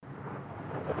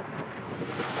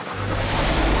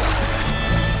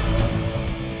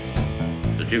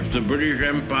If the British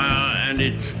Empire and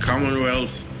its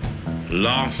Commonwealth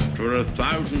last for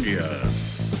 1,000 years,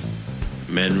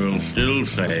 men will still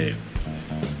say,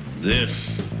 this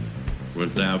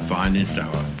was their finest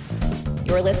hour.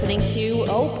 You're listening to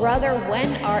Oh Brother,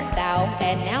 When Art Thou?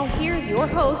 And now here's your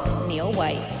host, Neil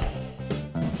White.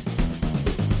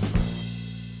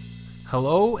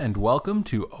 Hello and welcome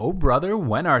to Oh Brother,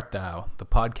 When Art Thou? The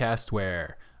podcast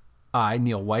where I,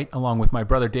 Neil White, along with my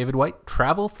brother David White,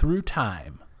 travel through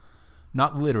time.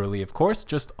 Not literally, of course,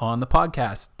 just on the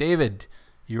podcast. David,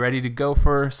 you ready to go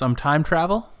for some time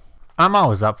travel? I'm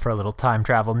always up for a little time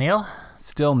travel, Neil.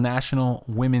 Still National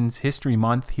Women's History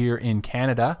Month here in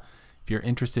Canada. If you're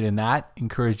interested in that,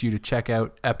 encourage you to check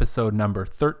out episode number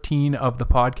 13 of the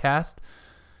podcast.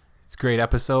 It's a great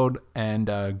episode and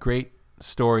a great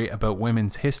story about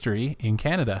women's history in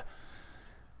Canada.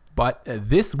 But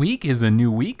this week is a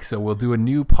new week, so we'll do a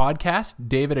new podcast.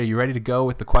 David, are you ready to go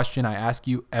with the question I ask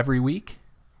you every week?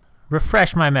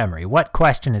 Refresh my memory. What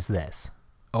question is this?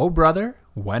 Oh, brother,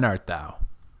 when art thou?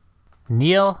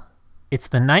 Neil, it's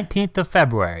the 19th of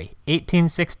February,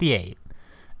 1868,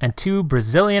 and two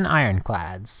Brazilian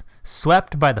ironclads,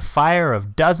 swept by the fire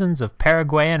of dozens of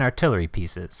Paraguayan artillery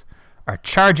pieces, are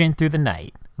charging through the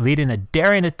night, leading a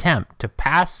daring attempt to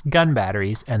pass gun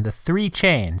batteries and the three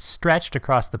chains stretched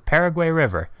across the Paraguay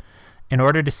River in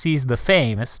order to seize the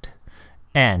famous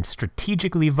and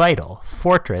strategically vital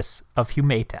fortress of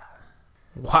Humeta.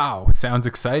 Wow, sounds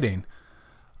exciting.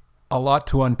 A lot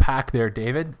to unpack there,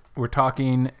 David. We're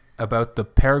talking about the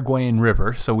Paraguayan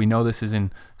River, so we know this is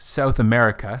in South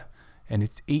America, and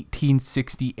it's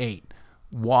 1868.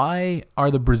 Why are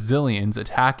the Brazilians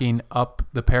attacking up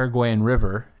the Paraguayan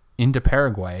River into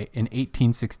Paraguay in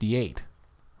 1868?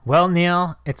 Well,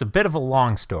 Neil, it's a bit of a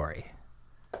long story.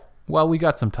 Well, we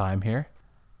got some time here.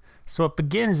 So it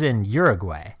begins in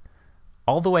Uruguay,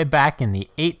 all the way back in the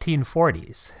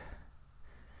 1840s.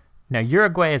 Now,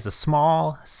 Uruguay is a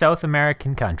small South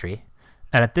American country,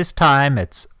 and at this time,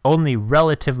 it's only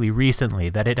relatively recently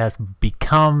that it has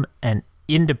become an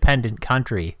independent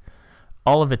country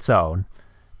all of its own,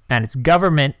 and its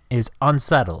government is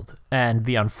unsettled, and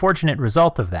the unfortunate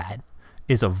result of that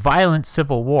is a violent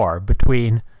civil war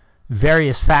between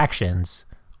various factions,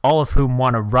 all of whom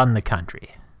want to run the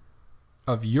country.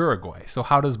 Of Uruguay. So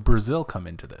how does Brazil come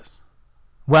into this?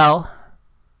 Well,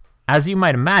 as you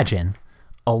might imagine,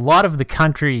 a lot of the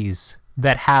countries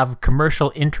that have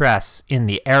commercial interests in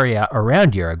the area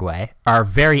around Uruguay are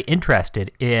very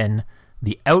interested in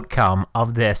the outcome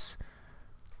of this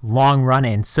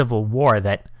long-running civil war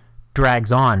that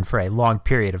drags on for a long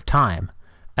period of time.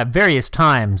 At various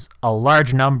times, a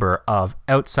large number of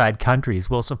outside countries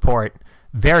will support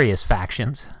various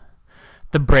factions,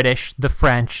 the British, the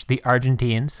French, the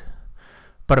Argentines,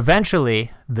 but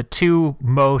eventually the two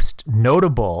most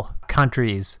notable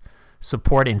countries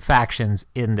supporting factions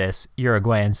in this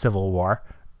Uruguayan civil war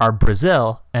are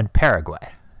Brazil and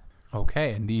Paraguay.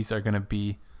 Okay, and these are going to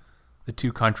be the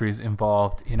two countries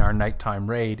involved in our nighttime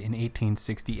raid in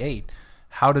 1868.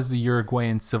 How does the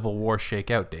Uruguayan Civil War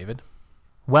shake out, David?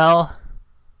 Well,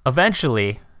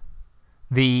 eventually,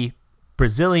 the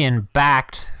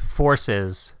Brazilian-backed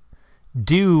forces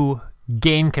do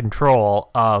gain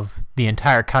control of the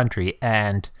entire country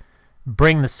and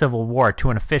bring the Civil War to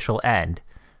an official end.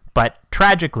 But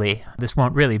tragically, this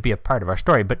won't really be a part of our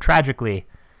story, but tragically,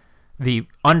 the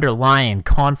underlying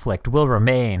conflict will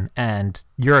remain and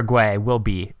Uruguay will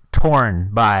be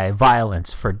torn by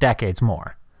violence for decades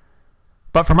more.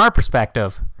 But from our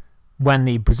perspective, when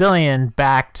the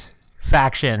Brazilian-backed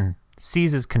faction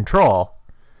seizes control,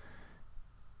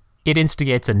 it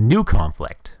instigates a new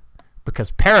conflict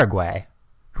because Paraguay,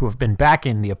 who have been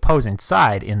backing the opposing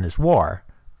side in this war,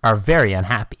 are very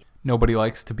unhappy. Nobody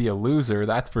likes to be a loser,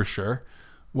 that's for sure.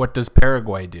 What does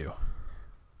Paraguay do?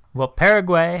 Well,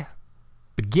 Paraguay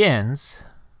begins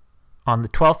on the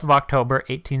 12th of October,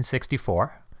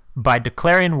 1864, by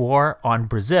declaring war on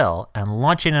Brazil and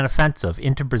launching an offensive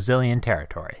into Brazilian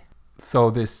territory.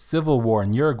 So this civil war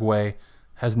in Uruguay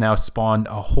has now spawned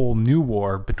a whole new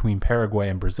war between Paraguay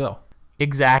and Brazil.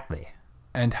 Exactly.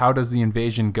 And how does the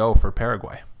invasion go for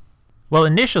Paraguay? Well,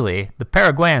 initially, the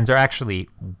Paraguayans are actually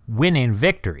winning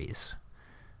victories,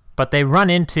 but they run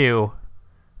into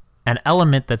an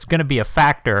element that's going to be a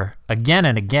factor again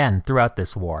and again throughout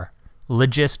this war: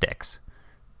 logistics.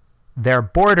 Their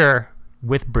border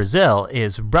with Brazil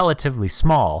is relatively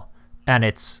small, and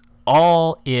it's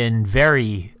all in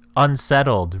very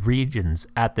unsettled regions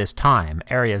at this time,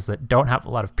 areas that don't have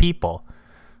a lot of people.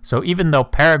 So even though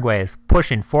Paraguay is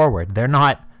pushing forward, they're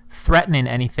not threatening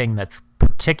anything that's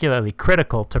particularly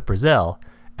critical to Brazil,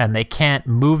 and they can't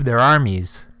move their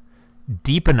armies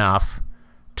deep enough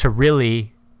to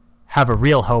really have a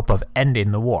real hope of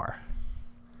ending the war.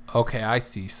 Okay, I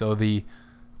see. So the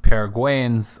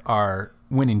Paraguayans are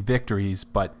winning victories,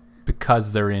 but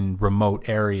because they're in remote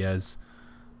areas,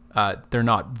 they're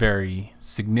not very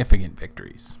significant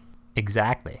victories.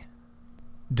 Exactly.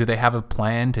 Do they have a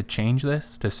plan to change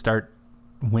this, to start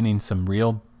winning some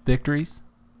real victories?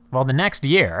 Well, the next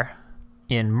year,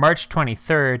 in March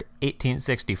 23rd,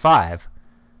 1865,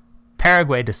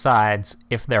 Paraguay decides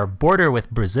if their border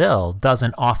with Brazil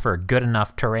doesn't offer good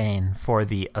enough terrain for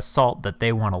the assault that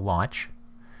they want to launch,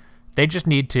 they just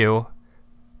need to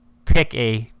pick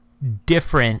a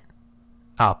different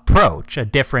approach, a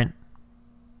different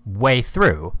way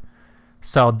through.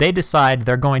 So they decide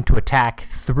they're going to attack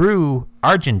through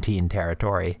Argentine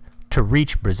territory to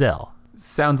reach Brazil.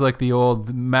 Sounds like the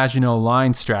old Maginot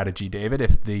Line strategy, David.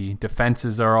 If the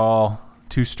defenses are all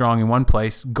too strong in one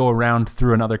place, go around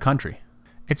through another country.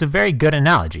 It's a very good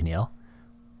analogy, Neil.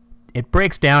 It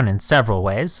breaks down in several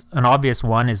ways. An obvious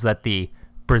one is that the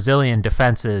Brazilian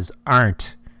defenses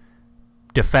aren't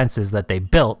defenses that they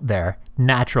built. They're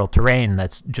natural terrain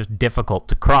that's just difficult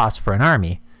to cross for an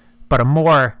army. But a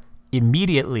more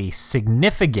immediately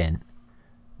significant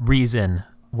reason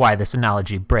why this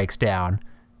analogy breaks down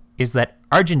is that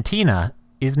Argentina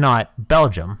is not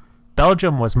Belgium.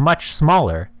 Belgium was much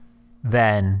smaller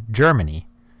than Germany.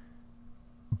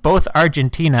 Both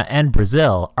Argentina and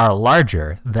Brazil are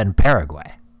larger than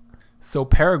Paraguay. So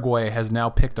Paraguay has now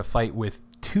picked a fight with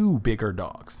two bigger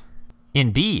dogs.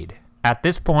 Indeed. At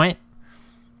this point,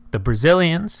 the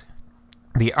Brazilians,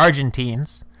 the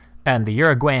Argentines, and the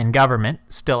Uruguayan government,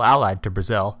 still allied to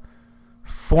Brazil,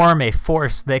 form a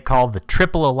force they call the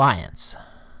Triple Alliance.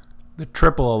 The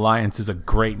Triple Alliance is a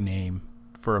great name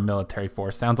for a military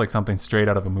force. Sounds like something straight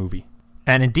out of a movie.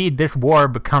 And indeed, this war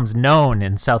becomes known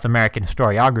in South American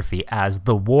historiography as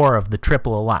the War of the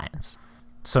Triple Alliance.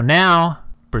 So now,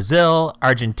 Brazil,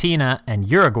 Argentina, and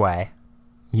Uruguay,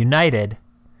 united,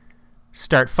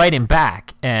 start fighting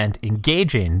back and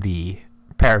engaging the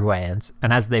Paraguayans.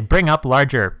 And as they bring up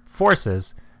larger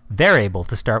forces, they're able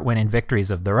to start winning victories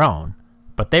of their own.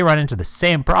 But they run into the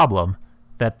same problem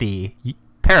that the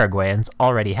Paraguayans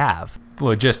already have.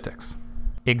 Logistics.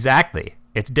 Exactly.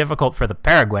 It's difficult for the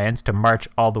Paraguayans to march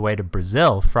all the way to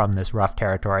Brazil from this rough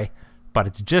territory, but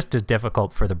it's just as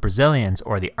difficult for the Brazilians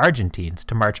or the Argentines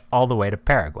to march all the way to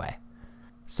Paraguay.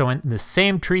 So in the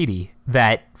same treaty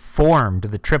that formed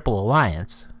the Triple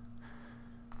Alliance,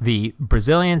 the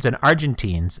Brazilians and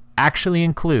Argentines actually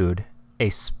include a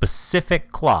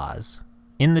specific clause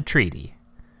in the treaty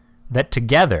that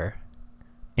together,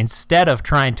 instead of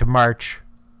trying to march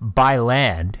by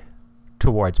land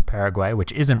towards Paraguay,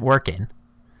 which isn't working,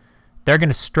 they're going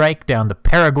to strike down the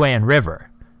Paraguayan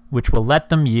River, which will let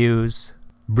them use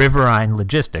riverine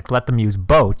logistics, let them use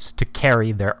boats to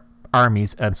carry their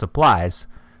armies and supplies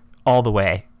all the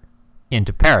way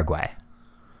into Paraguay.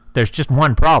 There's just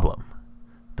one problem.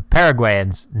 The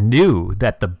Paraguayans knew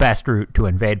that the best route to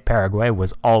invade Paraguay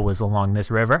was always along this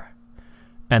river,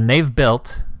 and they've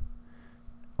built,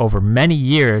 over many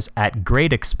years at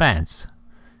great expense,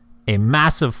 a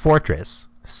massive fortress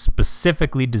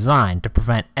specifically designed to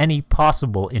prevent any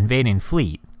possible invading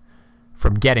fleet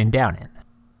from getting down in.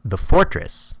 The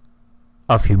fortress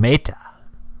of Humeta.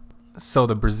 So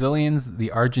the Brazilians,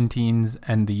 the Argentines,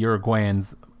 and the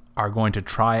Uruguayans are going to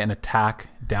try and attack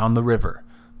down the river,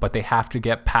 but they have to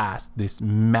get past this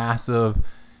massive,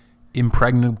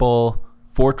 impregnable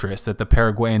fortress that the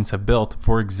Paraguayans have built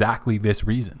for exactly this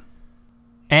reason.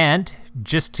 And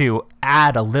just to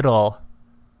add a little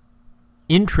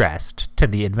interest to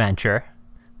the adventure,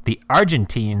 the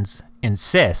Argentines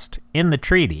insist in the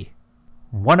treaty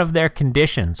one of their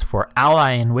conditions for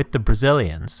allying with the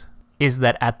Brazilians is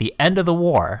that at the end of the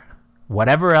war,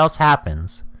 whatever else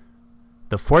happens,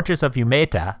 the fortress of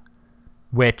Humeta,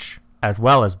 which, as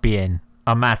well as being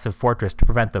a massive fortress to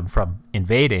prevent them from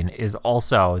invading, is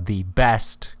also the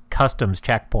best customs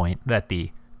checkpoint that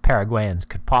the Paraguayans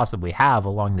could possibly have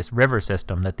along this river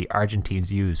system that the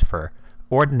Argentines use for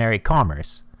ordinary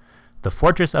commerce, the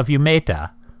fortress of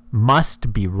Humeta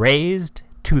must be razed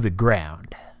to the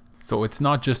ground. So it's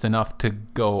not just enough to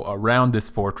go around this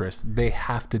fortress. They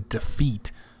have to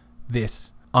defeat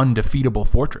this undefeatable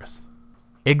fortress.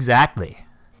 Exactly.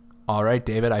 All right,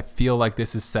 David, I feel like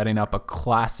this is setting up a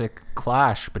classic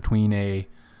clash between a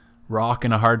rock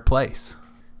and a hard place.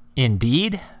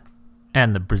 Indeed.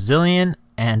 And the Brazilian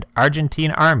and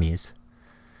Argentine armies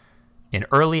in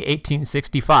early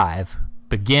 1865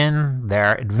 begin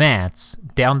their advance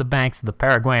down the banks of the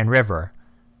Paraguayan River,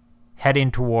 heading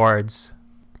towards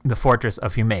the fortress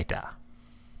of Humeta.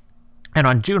 And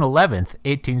on June 11th,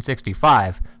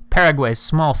 1865, Paraguay's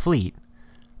small fleet,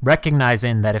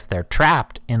 recognizing that if they're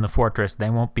trapped in the fortress, they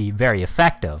won't be very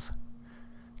effective,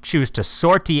 choose to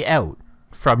sortie out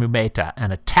from Umeta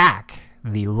and attack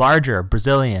the larger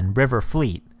Brazilian river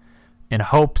fleet in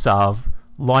hopes of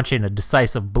launching a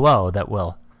decisive blow that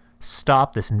will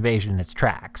stop this invasion in its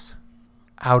tracks.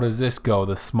 How does this go?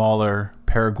 The smaller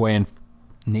Paraguayan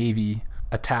navy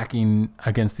attacking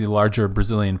against the larger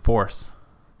Brazilian force?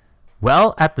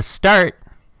 Well, at the start,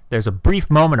 there's a brief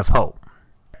moment of hope.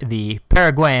 The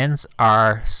Paraguayans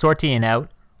are sortying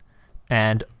out,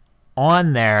 and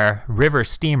on their river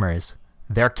steamers,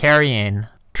 they're carrying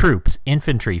troops,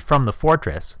 infantry, from the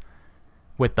fortress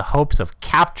with the hopes of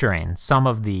capturing some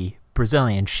of the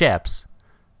Brazilian ships,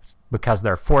 because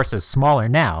their force is smaller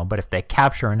now, but if they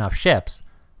capture enough ships,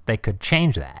 they could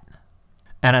change that.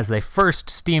 And as they first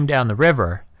steam down the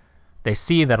river, they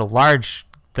see that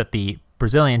the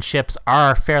Brazilian ships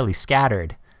are fairly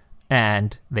scattered,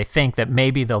 and they think that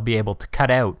maybe they'll be able to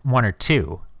cut out one or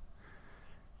two.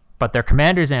 But their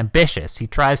commander's ambitious. He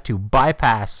tries to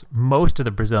bypass most of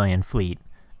the Brazilian fleet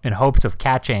in hopes of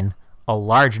catching a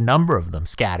large number of them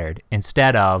scattered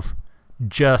instead of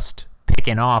just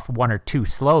picking off one or two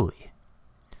slowly.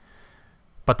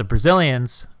 But the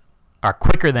Brazilians are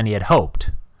quicker than he had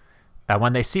hoped.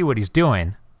 When they see what he's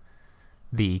doing,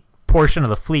 the portion of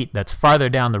the fleet that's farther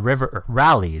down the river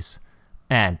rallies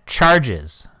and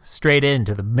charges straight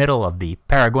into the middle of the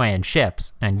Paraguayan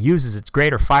ships and uses its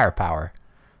greater firepower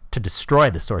to destroy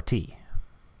the sortie.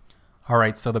 All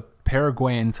right, so the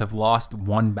Paraguayans have lost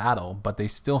one battle, but they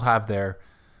still have their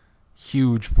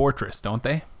huge fortress, don't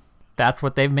they? That's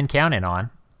what they've been counting on,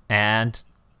 and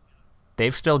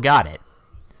they've still got it.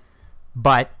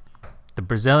 But the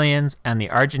Brazilians and the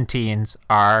Argentines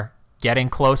are getting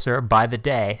closer by the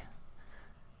day,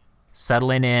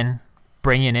 settling in,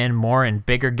 bringing in more and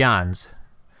bigger guns,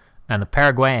 and the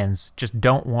Paraguayans just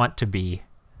don't want to be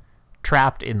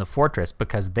trapped in the fortress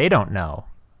because they don't know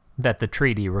that the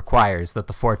treaty requires that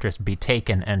the fortress be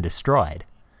taken and destroyed.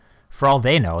 For all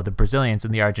they know, the Brazilians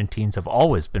and the Argentines have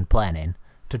always been planning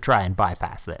to try and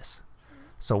bypass this.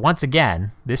 So once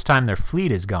again, this time their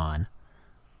fleet is gone,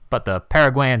 but the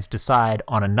Paraguayans decide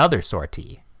on another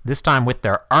sortie, this time with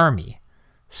their army,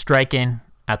 striking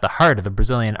at the heart of the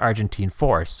Brazilian-Argentine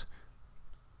force,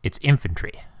 its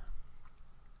infantry.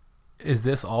 Is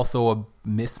this also a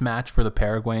mismatch for the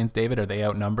Paraguayans, David? Are they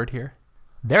outnumbered here?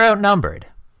 They're outnumbered,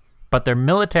 but their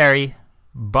military,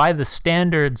 by the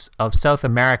standards of South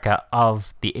America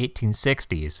of the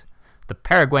 1860s, the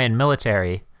Paraguayan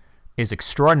military is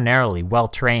extraordinarily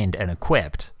well-trained and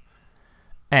equipped,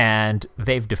 and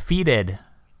they've defeated,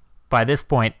 by this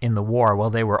point in the war, while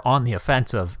they were on the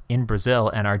offensive in Brazil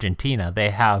and Argentina, they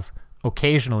have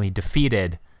occasionally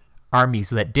defeated armies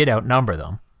that did outnumber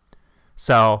them.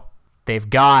 So they've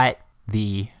got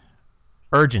the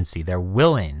urgency. They're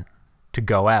willing to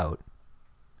go out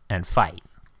and fight.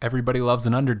 Everybody loves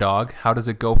an underdog. How does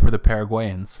it go for the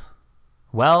Paraguayans?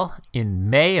 Well, in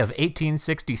May of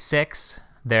 1866,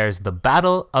 there's the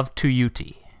Battle of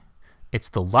Tuyuti. It's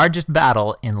the largest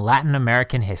battle in Latin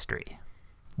American history.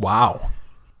 Wow.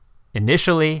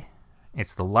 Initially,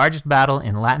 it's the largest battle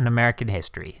in Latin American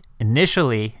history.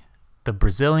 Initially, the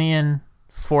Brazilian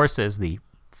forces, the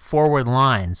forward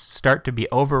lines, start to be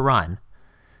overrun,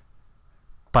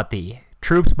 but the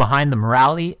troops behind them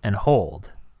rally and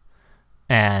hold,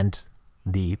 and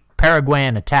the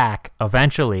Paraguayan attack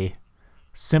eventually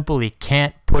simply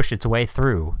can't push its way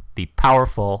through the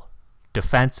powerful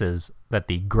defenses that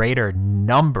the greater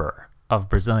number of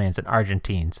Brazilians and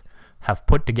Argentines have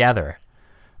put together.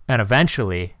 And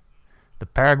eventually, the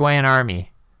Paraguayan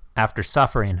army, after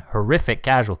suffering horrific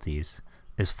casualties,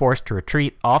 is forced to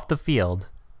retreat off the field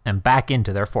and back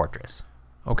into their fortress.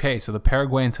 Okay, so the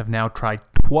Paraguayans have now tried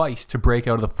twice to break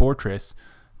out of the fortress,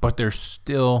 but they're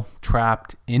still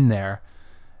trapped in there.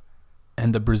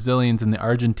 And the Brazilians and the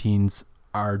Argentines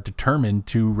are determined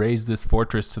to raze this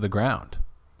fortress to the ground.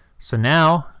 So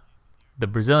now, the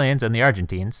Brazilians and the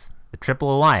Argentines, the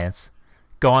Triple Alliance,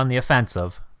 go on the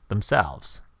offensive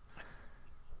themselves.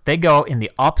 They go in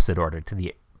the opposite order to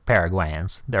the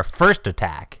Paraguayans. Their first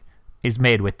attack is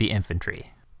made with the infantry,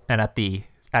 and at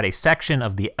a section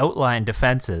of the outlying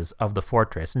defenses of the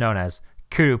fortress known as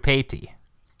Curupeti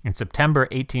in September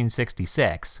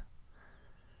 1866,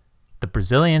 the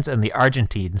Brazilians and the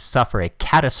Argentines suffer a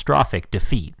catastrophic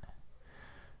defeat.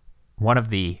 One of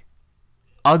the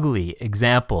ugly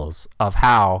examples of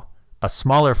how a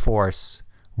smaller force,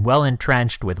 well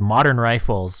entrenched with modern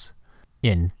rifles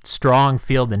in strong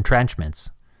field entrenchments,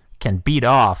 can beat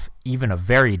off even a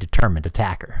very determined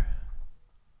attacker.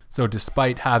 So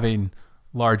despite having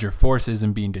larger forces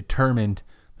and being determined,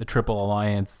 the Triple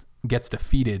Alliance gets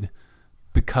defeated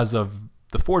because of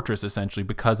the fortress, essentially,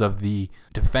 because of the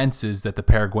defenses that the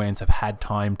Paraguayans have had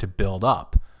time to build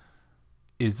up.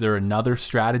 Is there another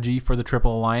strategy for the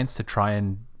Triple Alliance to try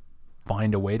and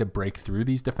find a way to break through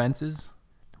these defenses?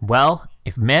 Well,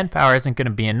 if manpower isn't going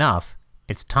to be enough,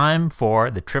 it's time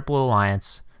for the Triple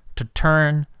Alliance to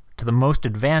turn to the most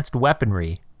advanced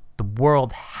weaponry the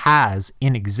world has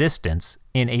in existence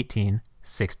in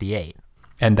 1868.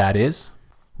 And that is?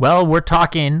 Well, we're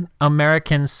talking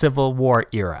American Civil War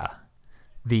era.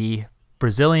 The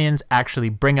Brazilians actually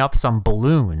bring up some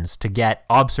balloons to get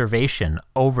observation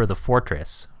over the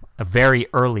fortress, a very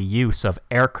early use of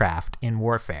aircraft in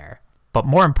warfare. But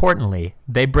more importantly,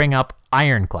 they bring up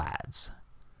ironclads.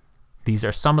 These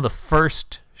are some of the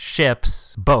first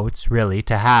ships, boats really,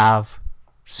 to have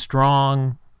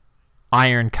strong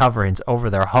iron coverings over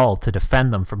their hull to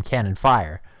defend them from cannon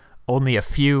fire. Only a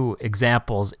few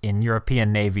examples in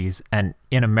European navies and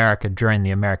in America during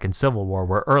the American Civil War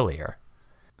were earlier.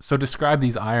 So describe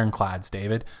these ironclads,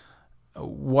 David.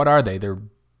 What are they? They're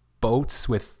boats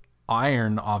with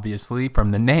iron, obviously,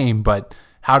 from the name, but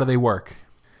how do they work?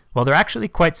 Well, they're actually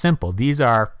quite simple. These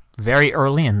are very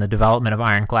early in the development of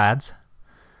ironclads.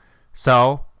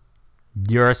 So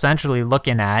you're essentially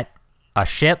looking at a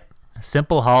ship,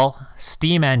 simple hull,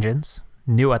 steam engines,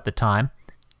 new at the time.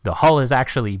 The hull is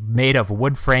actually made of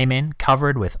wood framing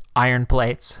covered with iron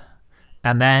plates.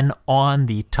 And then on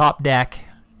the top deck,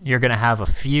 you're going to have a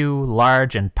few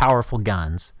large and powerful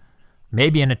guns,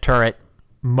 maybe in a turret.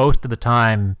 Most of the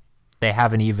time, they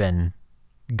haven't even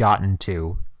gotten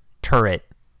to turret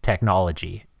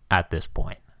technology at this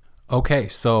point. Okay,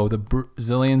 so the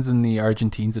Brazilians and the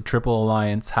Argentines, the Triple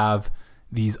Alliance, have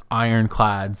these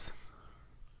ironclads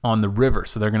on the river.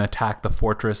 So they're going to attack the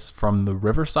fortress from the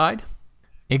riverside?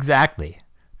 Exactly.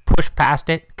 Push past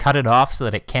it, cut it off so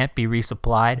that it can't be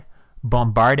resupplied,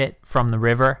 bombard it from the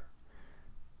river.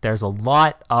 There's a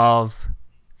lot of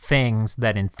things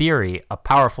that, in theory, a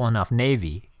powerful enough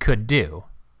navy could do.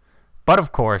 But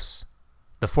of course,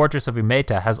 the Fortress of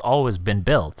Umeta has always been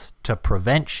built to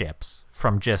prevent ships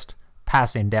from just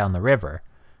passing down the river,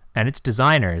 and its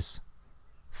designers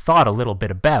thought a little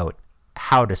bit about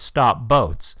how to stop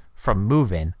boats from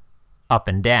moving up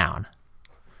and down.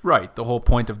 Right. The whole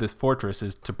point of this fortress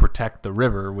is to protect the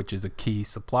river, which is a key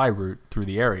supply route through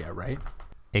the area, right?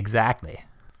 Exactly.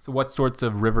 So what sorts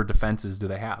of river defenses do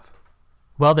they have?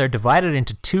 Well, they're divided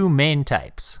into two main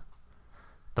types.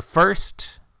 The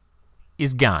first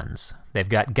is guns. They've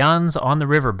got guns on the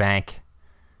riverbank,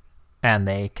 and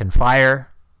they can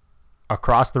fire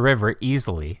across the river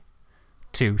easily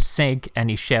to sink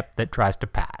any ship that tries to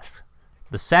pass.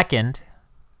 The second,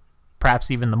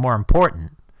 perhaps even the more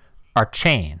important, are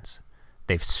chains.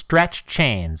 They've stretched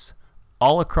chains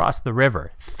all across the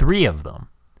river, 3 of them,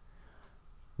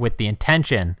 with the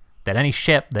intention that any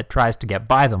ship that tries to get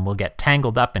by them will get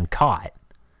tangled up and caught,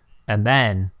 and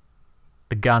then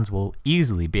the guns will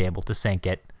easily be able to sink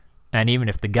it, and even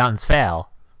if the guns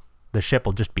fail, the ship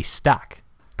will just be stuck.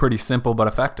 Pretty simple but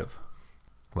effective.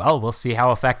 Well, we'll see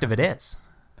how effective it is.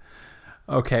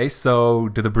 Okay, so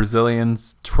do the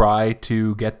Brazilians try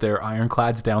to get their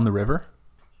ironclads down the river?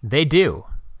 They do.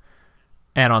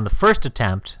 And on the first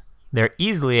attempt, they're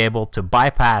easily able to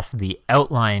bypass the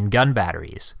outlying gun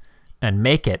batteries and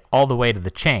make it all the way to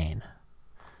the chain.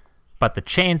 But the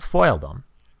chains foil them,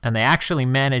 and they actually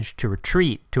manage to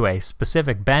retreat to a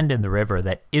specific bend in the river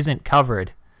that isn't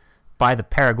covered by the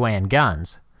Paraguayan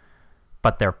guns,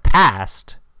 but they're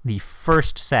past the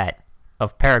first set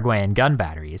of Paraguayan gun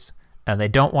batteries, and they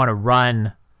don't want to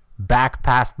run back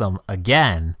past them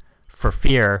again for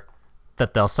fear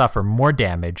that they'll suffer more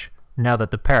damage now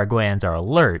that the Paraguayans are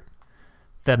alert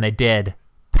than they did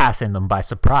passing them by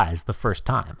surprise the first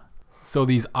time. So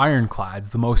these ironclads,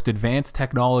 the most advanced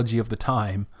technology of the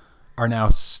time, are now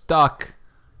stuck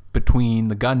between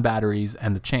the gun batteries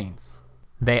and the chains.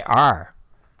 They are.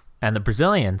 And the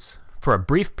Brazilians, for a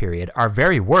brief period, are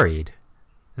very worried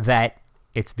that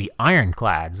it's the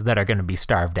ironclads that are going to be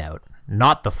starved out,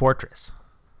 not the fortress.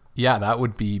 Yeah, that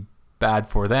would be bad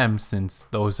for them since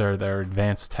those are their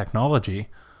advanced technology.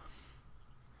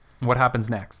 What happens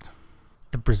next?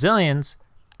 The Brazilians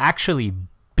actually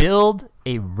build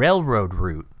a railroad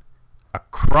route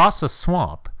across a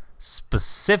swamp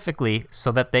specifically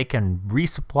so that they can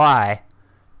resupply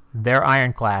their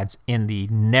ironclads in the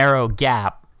narrow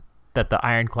gap that the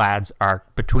ironclads are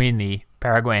between the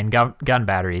Paraguayan gun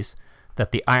batteries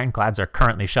that the ironclads are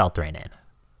currently sheltering in.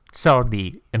 So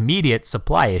the immediate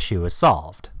supply issue is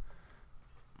solved.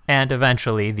 And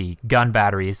eventually the gun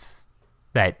batteries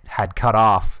that had cut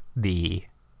off the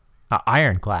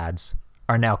ironclads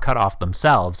are now cut off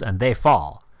themselves and they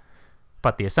fall.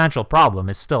 But the essential problem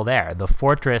is still there. The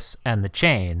fortress and the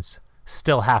chains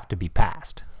still have to be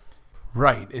passed.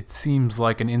 Right. It seems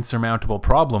like an insurmountable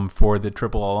problem for the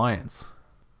Triple Alliance.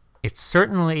 It's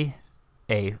certainly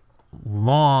a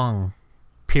long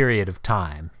period of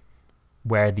time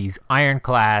where these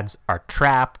ironclads are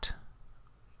trapped,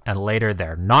 and later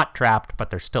they're not trapped, but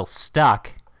they're still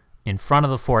stuck in front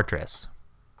of the fortress.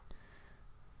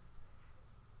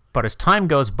 But as time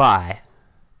goes by,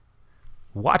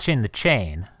 watching the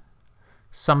chain,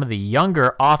 some of the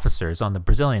younger officers on the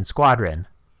Brazilian squadron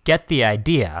get the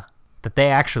idea that they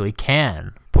actually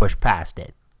can push past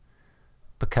it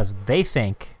because they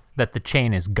think that the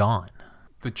chain is gone.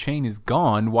 The chain is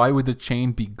gone? Why would the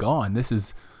chain be gone? This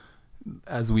is,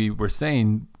 as we were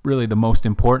saying, really the most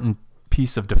important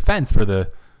piece of defense for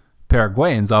the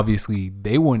Paraguayans. Obviously,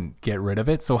 they wouldn't get rid of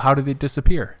it, so how did it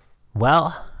disappear?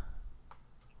 Well,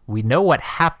 we know what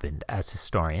happened as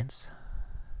historians.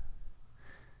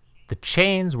 The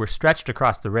chains were stretched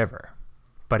across the river,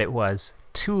 but it was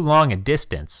too long a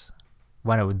distance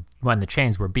when the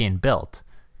chains were being built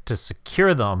to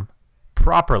secure them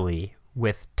properly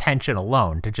with tension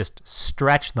alone, to just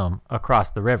stretch them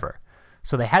across the river.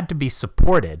 So they had to be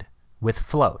supported with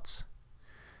floats.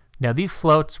 Now, these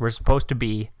floats were supposed to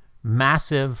be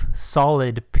massive,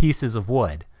 solid pieces of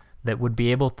wood that would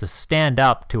be able to stand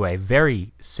up to a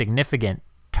very significant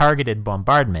targeted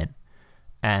bombardment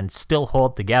and still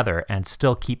hold together and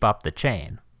still keep up the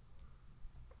chain.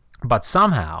 But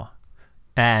somehow,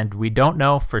 and we don't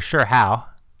know for sure how,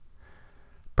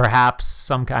 perhaps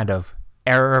some kind of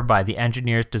error by the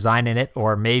engineers designing it,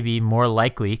 or maybe more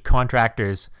likely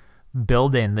contractors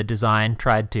building the design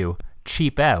tried to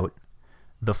cheap out,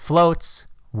 the floats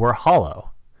were hollow.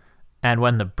 And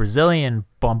when the Brazilian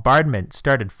bombardment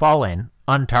started falling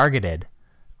untargeted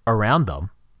around them,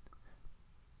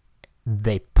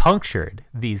 they punctured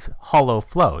these hollow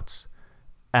floats,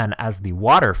 and as the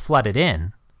water flooded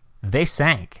in, they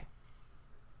sank.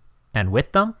 And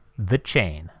with them, the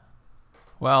chain.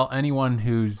 Well, anyone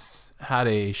who's had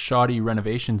a shoddy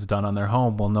renovations done on their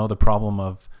home will know the problem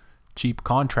of cheap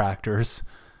contractors.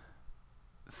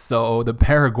 So the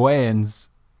Paraguayans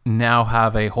now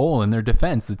have a hole in their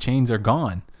defense. The chains are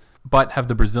gone. But have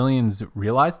the Brazilians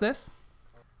realized this?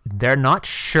 They're not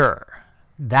sure.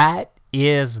 That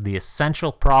is the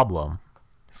essential problem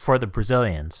for the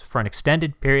Brazilians for an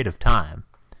extended period of time.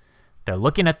 They're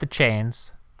looking at the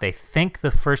chains. They think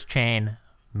the first chain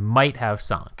might have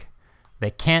sunk. They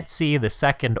can't see the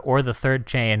second or the third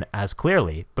chain as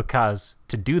clearly because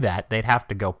to do that, they'd have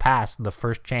to go past the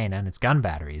first chain and its gun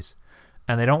batteries.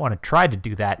 And they don't want to try to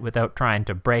do that without trying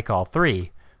to break all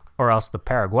three, or else the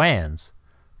Paraguayans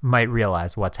might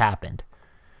realize what's happened.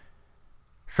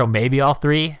 So maybe all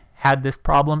three had this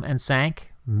problem and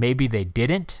sank. Maybe they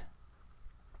didn't.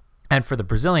 And for the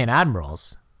Brazilian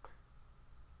admirals,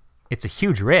 it's a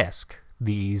huge risk.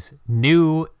 These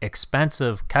new,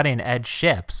 expensive, cutting-edge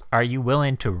ships, are you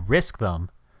willing to risk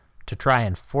them to try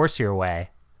and force your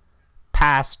way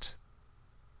past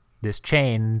this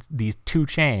chain, these two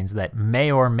chains that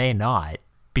may or may not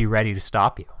be ready to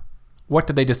stop you? What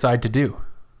did they decide to do?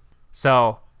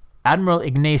 So, Admiral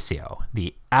Ignacio,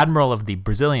 the admiral of the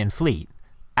Brazilian fleet,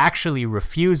 actually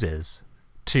refuses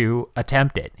to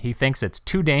attempt it. He thinks it's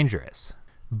too dangerous.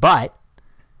 But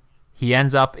he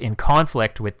ends up in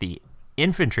conflict with the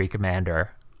infantry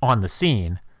commander on the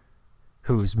scene,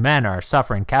 whose men are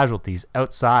suffering casualties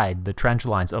outside the trench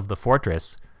lines of the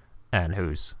fortress, and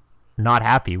who's not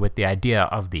happy with the idea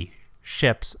of the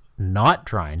ships not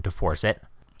trying to force it.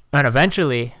 And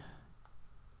eventually,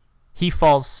 he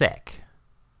falls sick.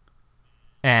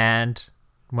 And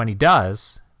when he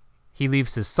does, he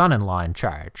leaves his son-in-law in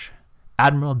charge,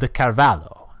 Admiral de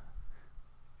Carvalho.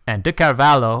 And de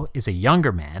Carvalho is a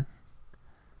younger man,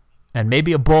 and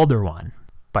maybe a bolder one,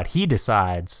 but he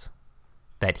decides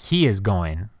that he is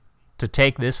going to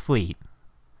take this fleet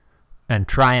and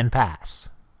try and pass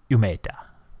Umeta.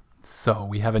 So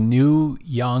we have a new,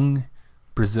 young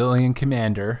Brazilian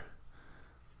commander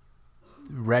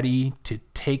ready to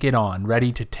take it on,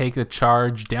 ready to take the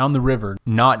charge down the river,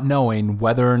 not knowing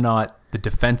whether or not the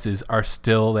defenses are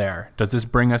still there. Does this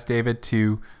bring us, David,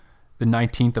 to the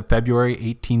 19th of February,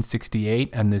 1868,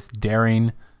 and this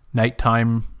daring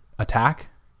nighttime attack?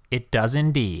 It does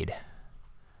indeed.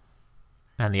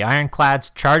 And the ironclads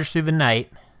charge through the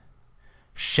night,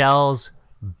 shells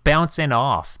bouncing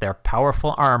off their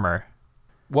powerful armor.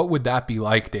 What would that be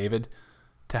like, David,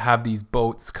 to have these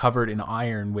boats covered in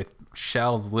iron with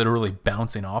shells literally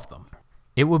bouncing off them?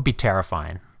 It would be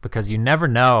terrifying because you never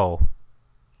know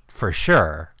for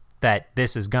sure that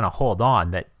this is going to hold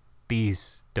on, that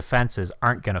these defenses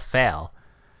aren't going to fail.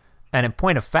 And in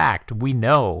point of fact, we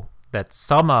know that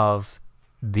some of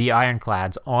the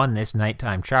ironclads on this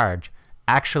nighttime charge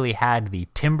actually had the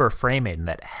timber framing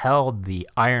that held the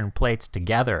iron plates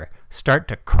together start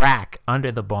to crack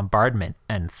under the bombardment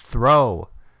and throw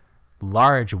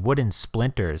large wooden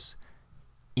splinters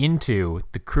into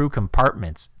the crew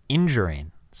compartments,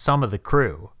 injuring some of the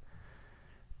crew.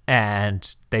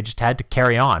 And they just had to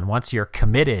carry on. Once you're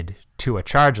committed to a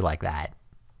charge like that,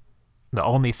 the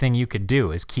only thing you could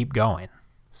do is keep going.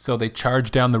 So they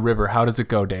charge down the river. How does it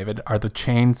go, David? Are the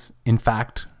chains, in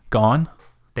fact, gone?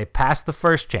 They pass the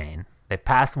first chain. They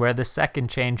pass where the second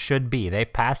chain should be. They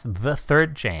pass the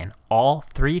third chain. All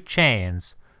three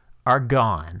chains are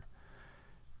gone.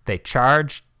 They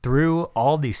charge through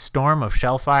all the storm of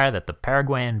shellfire that the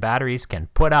Paraguayan batteries can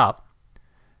put up.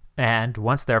 And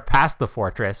once they're past the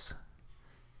fortress,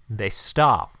 they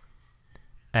stop.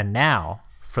 And now,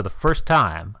 for the first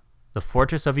time, the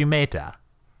fortress of Umeta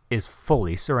is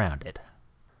fully surrounded.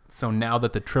 So now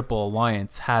that the Triple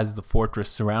Alliance has the fortress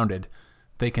surrounded,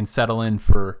 they can settle in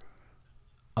for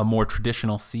a more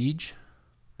traditional siege?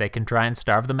 They can try and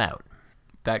starve them out.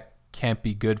 That can't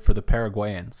be good for the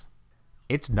Paraguayans.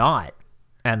 It's not.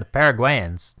 And the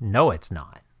Paraguayans know it's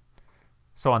not.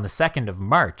 So on the 2nd of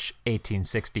March,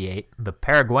 1868, the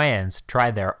Paraguayans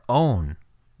try their own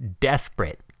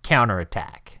desperate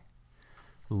counterattack,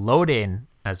 loading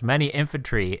as many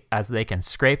infantry as they can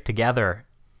scrape together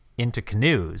into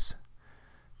canoes.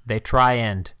 They try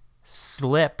and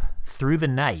slip through the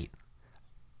night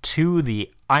to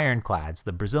the ironclads,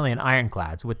 the Brazilian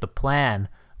ironclads, with the plan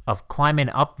of climbing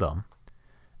up them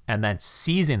and then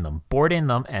seizing them, boarding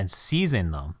them and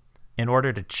seizing them in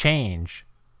order to change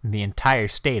the entire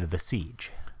state of the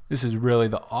siege. This is really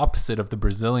the opposite of the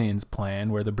Brazilians' plan,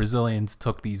 where the Brazilians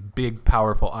took these big,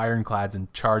 powerful ironclads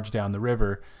and charged down the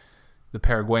river. The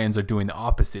Paraguayans are doing the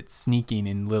opposite, sneaking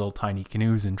in little tiny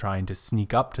canoes and trying to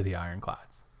sneak up to the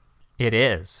ironclads. It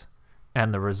is.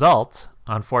 And the result,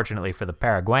 unfortunately for the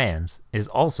Paraguayans, is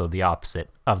also the opposite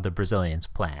of the Brazilians'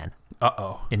 plan.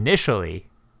 Uh-oh. Initially,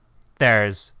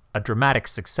 there's a dramatic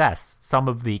success. Some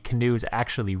of the canoes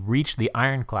actually reach the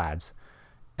ironclads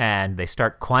and they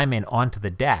start climbing onto the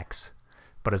decks.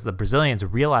 But as the Brazilians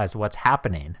realize what's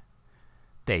happening,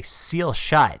 they seal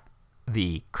shut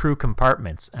the crew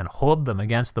compartments and hold them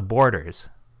against the borders.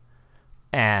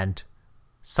 And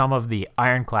some of the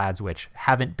ironclads, which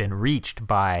haven't been reached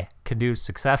by canoes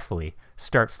successfully,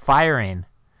 start firing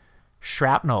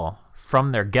shrapnel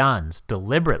from their guns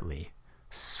deliberately,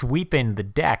 sweeping the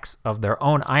decks of their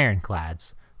own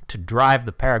ironclads to drive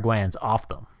the Paraguayans off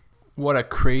them. What a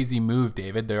crazy move,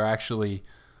 David. They're actually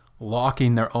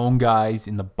locking their own guys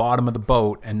in the bottom of the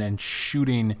boat and then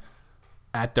shooting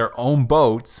at their own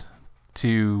boats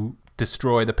to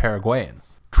destroy the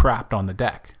Paraguayans trapped on the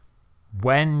deck.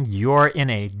 When you're in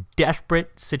a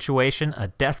desperate situation, a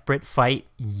desperate fight,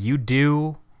 you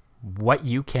do what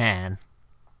you can,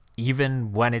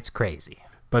 even when it's crazy.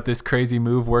 But this crazy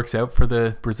move works out for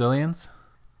the Brazilians?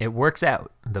 It works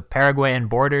out. The Paraguayan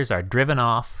boarders are driven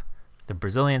off. The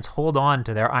Brazilians hold on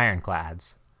to their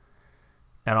ironclads.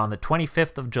 And on the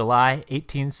 25th of July,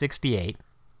 1868,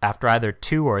 after either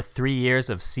 2 or 3 years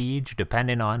of siege,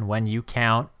 depending on when you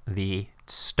count the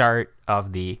start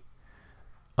of the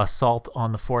assault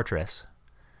on the fortress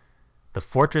of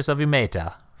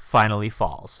Umeta finally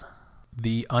falls.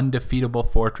 The undefeatable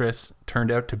fortress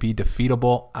turned out to be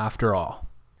defeatable after all.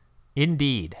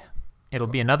 Indeed. It'll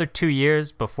be another 2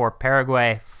 years before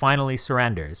Paraguay finally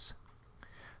surrenders.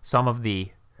 Some of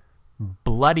the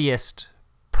bloodiest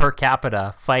per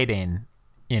capita fighting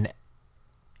in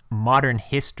modern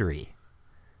history,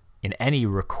 in any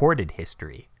recorded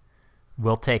history,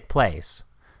 will take place.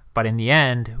 But in the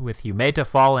end, with Umeta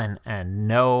fallen and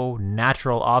no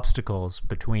natural obstacles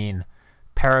between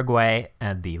Paraguay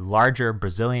and the larger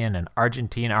Brazilian and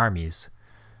Argentine armies,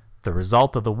 the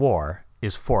result of the war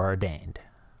is foreordained.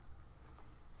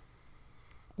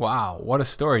 Wow, what a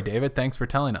story, David. Thanks for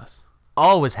telling us.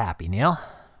 Always happy, Neil.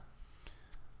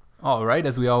 All right,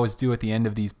 as we always do at the end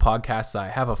of these podcasts, I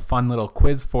have a fun little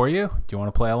quiz for you. Do you want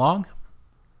to play along?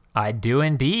 I do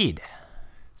indeed.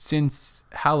 Since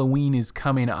Halloween is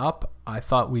coming up, I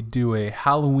thought we'd do a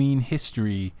Halloween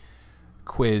history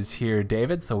quiz here,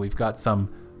 David. So we've got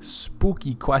some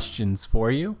spooky questions for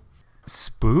you.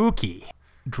 Spooky.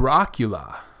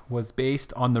 Dracula was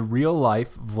based on the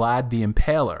real-life Vlad the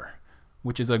Impaler,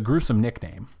 which is a gruesome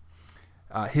nickname.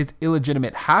 His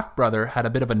illegitimate half-brother had a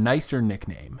bit of a nicer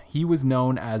nickname. He was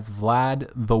known as Vlad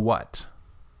the what?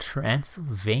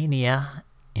 Transylvania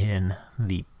in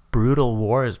the brutal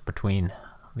wars between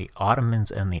the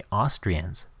Ottomans and the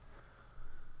Austrians.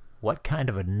 What kind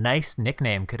of a nice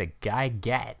nickname could a guy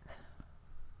get?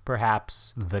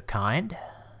 Perhaps the Kind?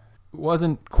 It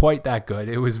wasn't quite that good.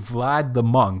 It was Vlad the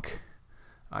Monk.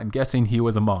 I'm guessing he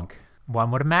was a monk.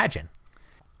 One would imagine.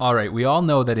 All right, we all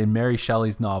know that in Mary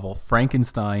Shelley's novel,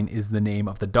 Frankenstein is the name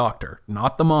of the doctor,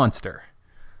 not the monster.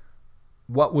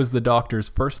 What was the doctor's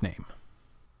first name?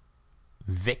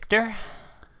 Victor?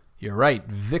 You're right.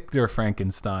 Victor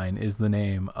Frankenstein is the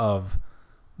name of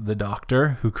the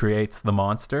doctor who creates the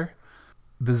monster.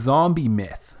 The zombie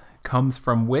myth comes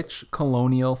from which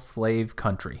colonial slave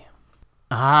country?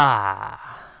 I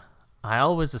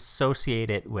always associate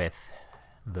it with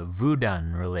the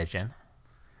Voodoo religion,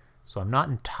 so I'm not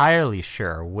entirely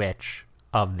sure which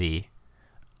of the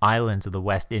islands of the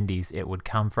West Indies it would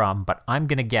come from, but I'm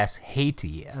going to guess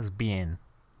Haiti as being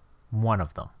one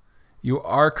of them. You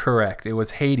are correct. It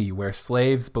was Haiti, where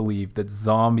slaves believed that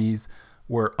zombies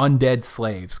were undead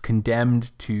slaves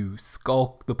condemned to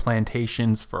skulk the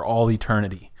plantations for all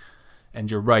eternity. And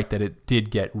you're right that it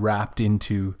did get wrapped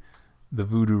into the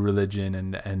voodoo religion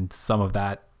and some of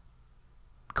that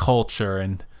culture,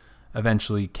 and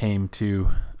eventually came to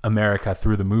America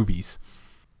through the movies.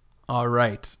 All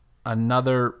right,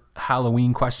 another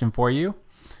Halloween question for you.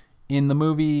 In the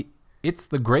movie It's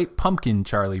the Great Pumpkin,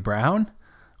 Charlie Brown,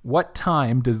 what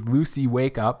time does Lucy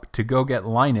wake up to go get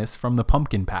Linus from the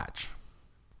pumpkin patch?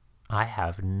 I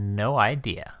have no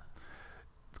idea.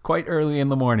 It's quite early in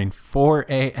the morning, 4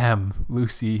 a.m.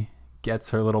 Lucy gets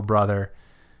her little brother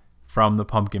from the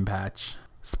pumpkin patch.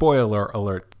 Spoiler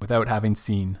alert, without having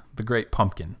seen The Great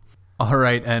Pumpkin. All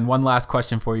right, and one last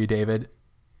question for you, David.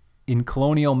 In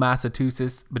colonial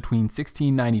Massachusetts, between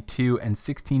 1692 and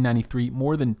 1693,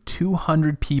 more than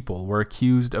 200 people were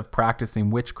accused of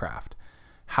practicing witchcraft.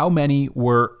 How many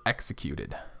were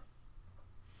executed?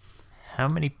 How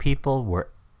many people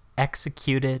were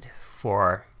executed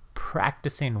for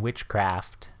practicing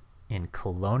witchcraft in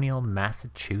colonial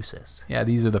Massachusetts? Yeah,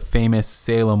 these are the famous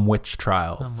Salem witch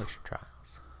trials. Salem witch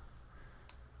trials.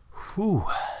 Whew.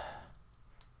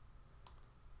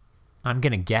 I'm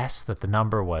going to guess that the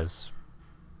number was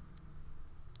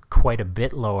quite a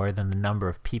bit lower than the number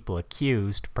of people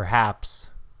accused. Perhaps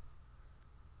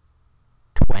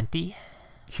 20?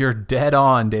 You're dead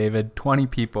on, David. 20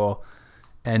 people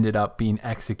ended up being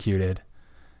executed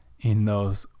in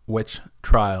those witch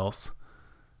trials.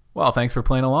 Well, thanks for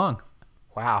playing along.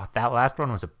 Wow, that last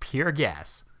one was a pure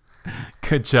guess.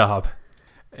 Good job.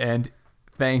 And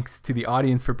thanks to the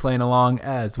audience for playing along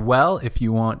as well. If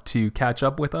you want to catch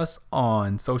up with us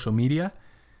on social media,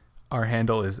 our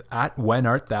handle is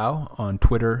 @WhenArtThou on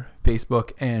Twitter,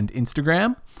 Facebook, and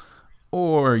Instagram.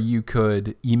 Or you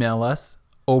could email us,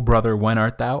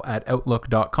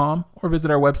 obrotherwhenartthou@outlook.com, or visit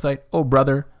our website,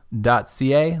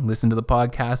 obrother.ca. Listen to the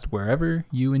podcast wherever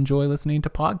you enjoy listening to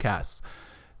podcasts.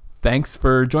 Thanks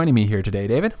for joining me here today,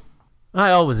 David.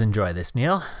 I always enjoy this,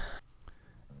 Neil.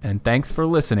 And thanks for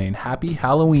listening. Happy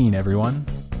Halloween, everyone.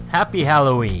 Happy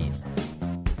Halloween.